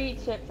can't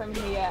reach it from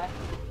here.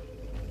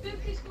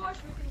 Spooky squash,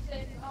 we can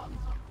take it up.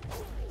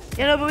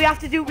 You know, but we have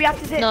to do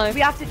No.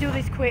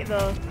 this quick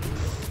though.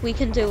 We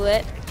can do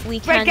it. We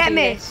Fred, can get do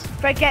me. this.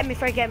 Fred, get me.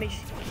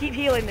 Just keep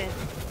healing me.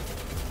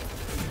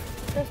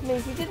 Trust me,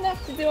 if you didn't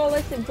have to do all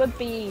this, it would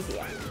be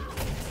easier.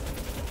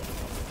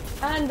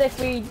 And if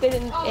we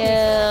didn't keep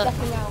Yeah.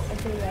 stepping out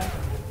of here.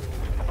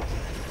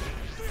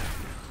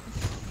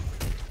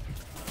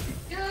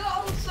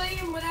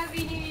 saying whenever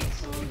you need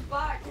someone's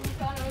back, you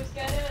can't always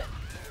get it.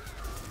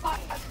 Back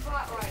to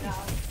back right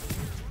now.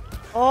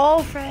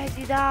 Oh, Fred,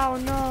 you're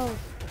down. No.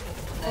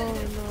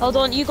 Oh no. Hold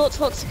on, you got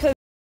Toxico.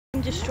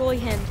 Destroy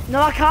him.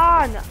 No, I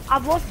can't.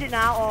 I've lost it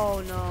now.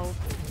 Oh no.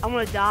 I'm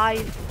gonna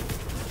die.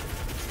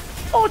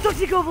 Oh,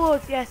 toxic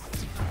overload. Yes.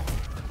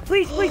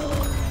 Please, please.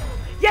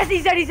 Yes,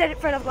 he's dead. He's dead.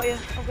 Fred, I've got you.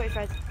 I've got you,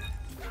 Fred.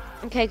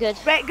 Okay, good.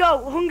 Right,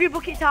 go. Hungry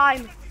bucket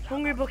time.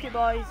 Hungry bucket,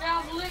 boys.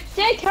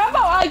 Jake, how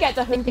about I get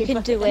the We hungry can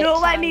bucket? do it. No,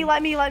 let me.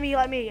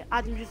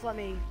 Adam, just let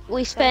me.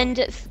 We spend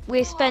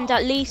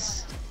at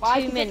least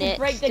Why? 2 'Cause it can minutes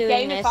break the doing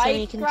game this, if and I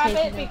you can grab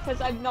take it it.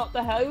 because I'm not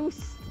the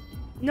host.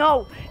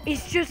 No,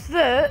 it's just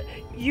that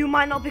you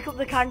might not pick up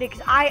the candy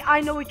because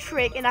I know a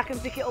trick and I can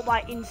pick it up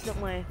like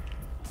instantly.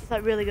 It's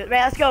like really good.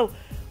 Right, let's go.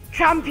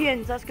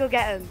 Champions, let's go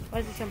get him.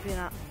 Where's the champion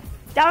at?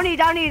 Down here,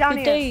 down here, down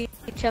Good here.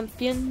 day,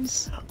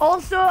 champions.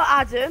 Also,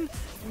 Adam,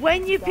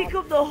 when you pick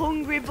up the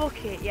hungry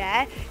bucket,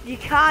 yeah, you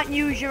can't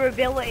use your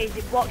abilities.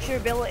 It blocks your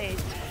abilities.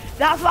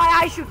 That's why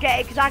I should get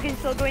it because I can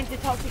still go into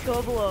toxic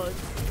overload.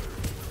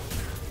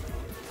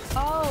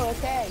 Oh,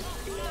 okay.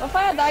 What if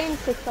I had iron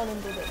six on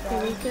and did it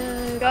Here we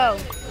then? go. Go.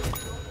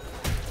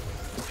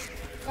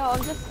 No,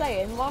 I'm just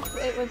saying, what if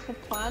it was for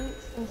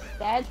plants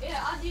instead?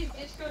 Yeah, I'd use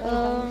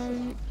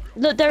Discord.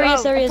 Look, there he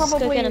is. There he is. Go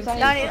Probably get him. use iron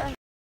Down six.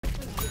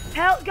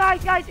 here. Help,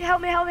 guys,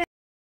 help me, help me.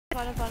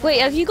 Fine. Wait,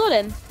 have you got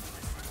him?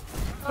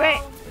 Great.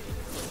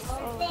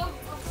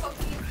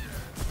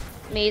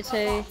 Me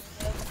too.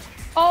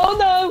 Oh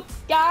no!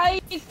 Guys!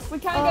 We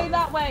can't go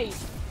that way!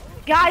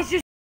 Guys,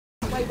 just,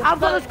 Wait, I've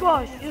got the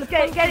squash. Just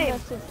get him.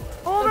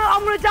 Oh no,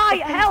 I'm gonna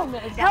die.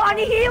 Help, I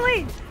need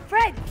healing.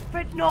 Fred,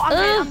 no,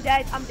 I'm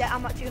dead.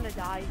 I'm actually gonna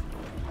die.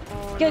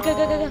 Oh, Go.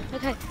 no.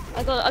 Okay,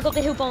 I got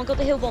the heal bomb.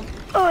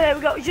 Oh, there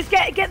we go. Just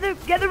get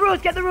the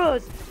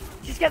rose.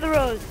 Just get the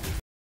rose.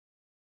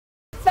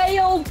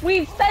 Failed!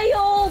 We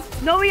failed!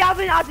 No, we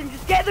haven't, Adam.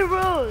 Just get the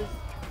rose.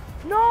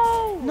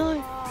 No.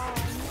 No.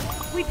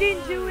 We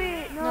didn't do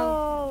it.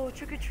 No.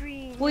 Trick or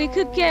treat. We no.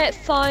 could get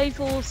 5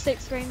 or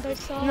 6 rainbow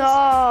stars.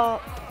 No.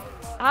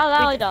 How'd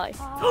I die?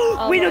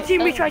 Wait, no, well, team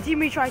done.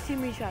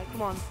 retry.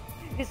 Come on.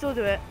 You can still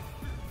do it.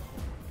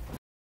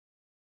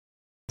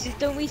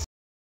 Don't we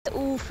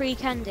all free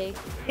candy?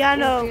 Yeah, I All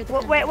know. three of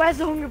the Wait, where's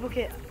the hungry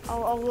bucket?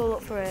 I'll go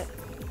look for it.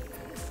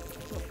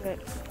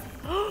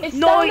 It's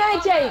No, down there,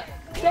 Jake!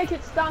 Jake,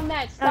 it's down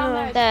there, it's down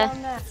there, it's There.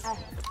 down there.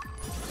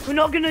 We're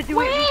not gonna do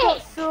it. We Wait!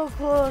 got so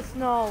close.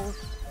 No.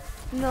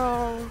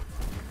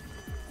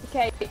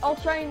 Okay, I'll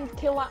try and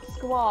kill that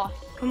squash.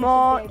 Come to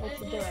on. be able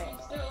to do it.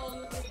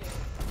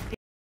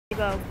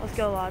 Let's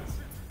go, lads.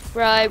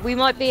 Right, we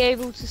might be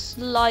able to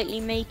slightly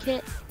make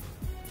it.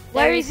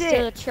 Where There is is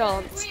still a it?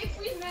 chance. If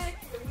we make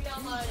it, we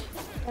are like...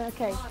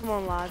 Okay. Come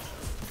on, lads.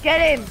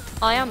 Get him.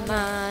 I am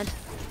mad.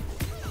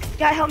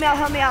 Guys, help me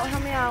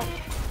out.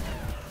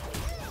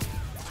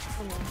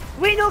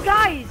 Wait, no,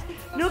 guys.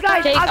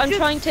 Jake, I've I'm just-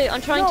 trying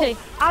to.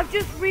 I've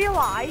just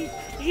realised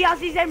he has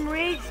his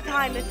enrage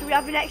timer, so we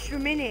have an extra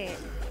minute.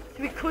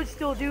 So we could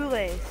still do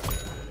this.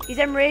 His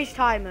enrage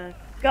timer.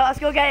 Let's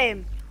go get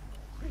him.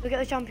 Look at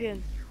the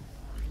champion.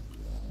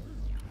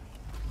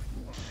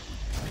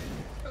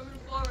 Coming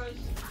for us.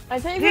 I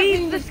think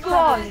Leave the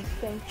squash.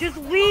 thing. Just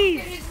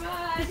leave. It is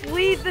mine. Just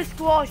leave the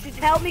squash. Just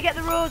help me get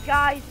the rose,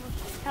 guys.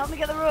 Help me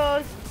get the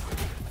rose.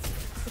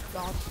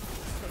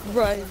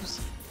 Rose.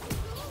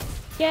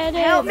 Get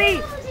him. Help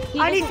me. He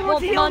I need doesn't someone want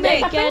to heal money.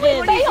 me. I Get think we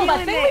him. failed, I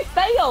Healing think me. we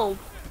failed!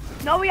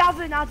 No, we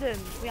haven't, Adam.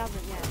 We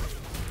haven't yet.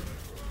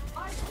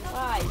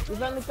 Right,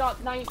 we've only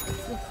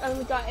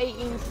got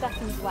 18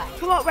 seconds left.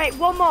 Come on, wait.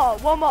 One more.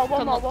 Come on.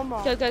 One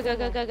more.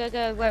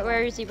 Go.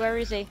 Where is he?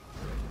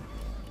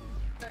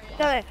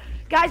 Sorry.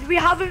 Guys, we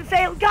haven't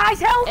failed. Guys,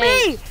 help me!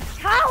 Hey.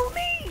 Help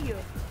me!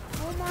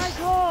 Oh my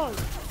god.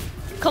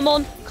 Come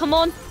on.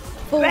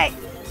 Oh, Right.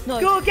 no.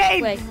 Go get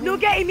him. Wait. No,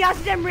 get him. He has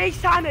his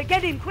enrage timer.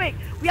 Get him quick.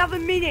 We have a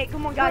minute.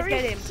 Come on, guys, Where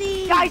get is him.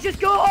 he? Guys, just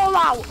go all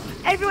out.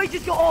 Everybody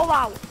just go all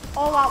out.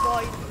 All out,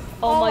 boys.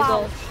 Oh All my out.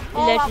 god.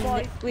 All out,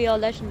 boys. We are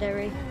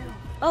legendary.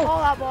 All Oh,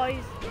 out,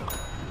 boys.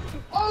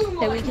 Oh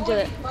my Okay, we can do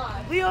it.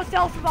 God. Leo,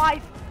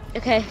 self-revive.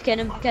 okay. Get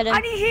him. I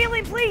need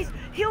healing, please.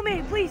 Heal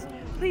me, please.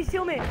 Please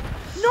heal me.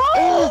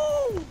 No!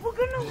 We're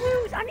gonna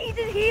lose. I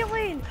needed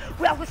healing.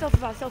 Wait, I've got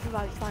self-revive.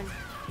 It's fine.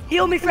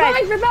 Heal me,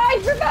 Fred.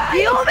 Revive!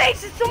 Heal me!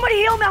 Somebody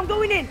heal me! I'm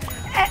going in.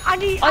 I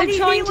need I'm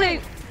trying healing.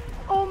 to.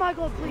 Oh my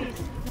god, please.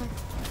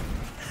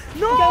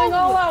 No! I'm going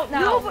all out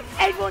now. No, but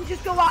everyone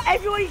just go out.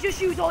 Everybody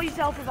just use all your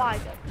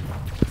self-revive.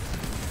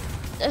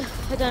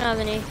 I don't have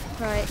any.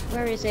 Right,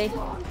 where is he?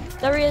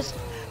 There he is.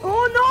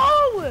 Oh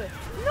no!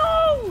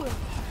 No!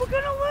 We're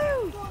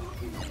gonna lose.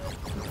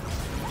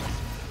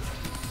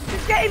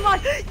 Just get him, man.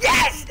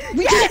 Yes!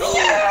 We Yes! did it.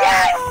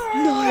 Yes!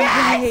 No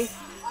Yes! way.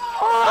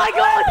 Oh my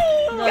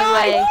god! No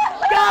guys! way.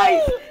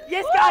 Guys!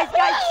 Yes, guys!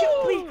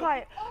 Please,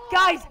 quiet.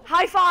 Guys,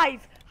 high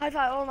five! High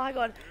five! Oh my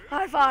god!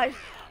 High five!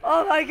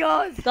 Oh my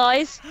god!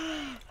 Guys,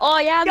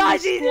 I am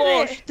Guys, the he did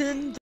it. squash.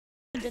 Dun,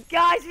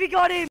 Guys, we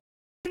got him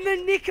in the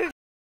nick of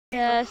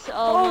Yes.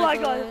 Oh, Oh, my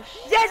god. gosh.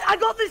 Yes, I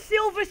got the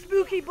silver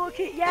spooky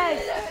bucket.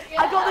 Yes.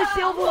 I got the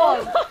silver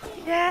one.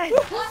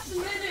 Yes. Last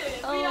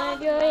minute. Oh we my are-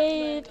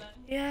 god.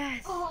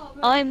 Yes. Oh,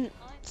 man. I'm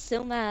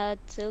still mad.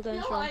 Still going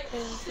You're strong. like,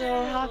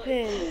 So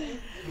happy.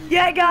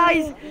 Yeah,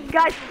 guys,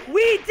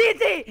 we did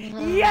it.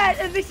 Yes,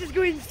 and this is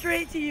going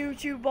straight to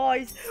YouTube,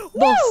 boys.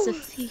 Boss Woo!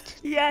 defeated.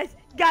 Yes,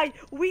 guys,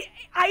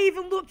 I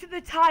even looked at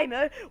the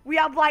timer. We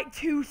have like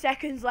 2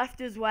 seconds left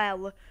as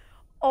well.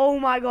 Oh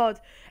my god.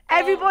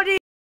 Everybody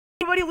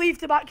leave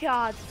the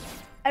backyard.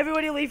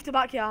 Everybody leave the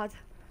backyard.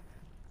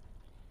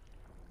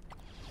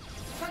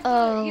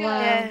 Oh wow.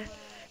 Yeah.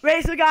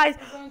 Right, so guys,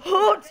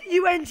 hope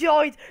you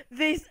enjoyed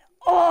this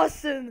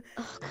awesome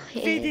Oh,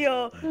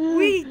 video.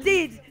 We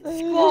did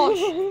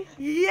squash.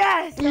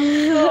 Yes, I'm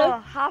so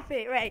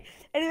happy. Right.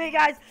 Anyway,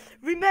 guys,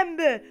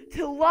 remember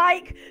to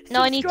like, subscribe,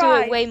 No, I need to do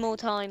it way more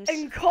times.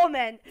 and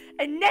comment.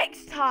 And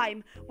next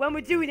time when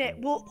we're doing it,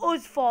 we'll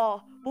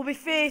be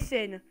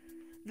facing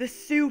the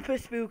super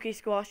spooky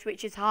squash,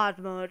 which is hard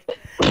mode.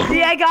 So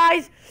yeah,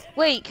 guys,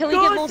 Wait, can we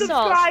go get more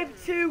stars?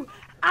 subscribe to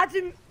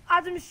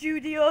Adam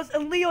Studios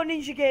and Leo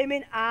Ninja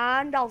Gaming,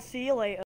 and I'll see you later.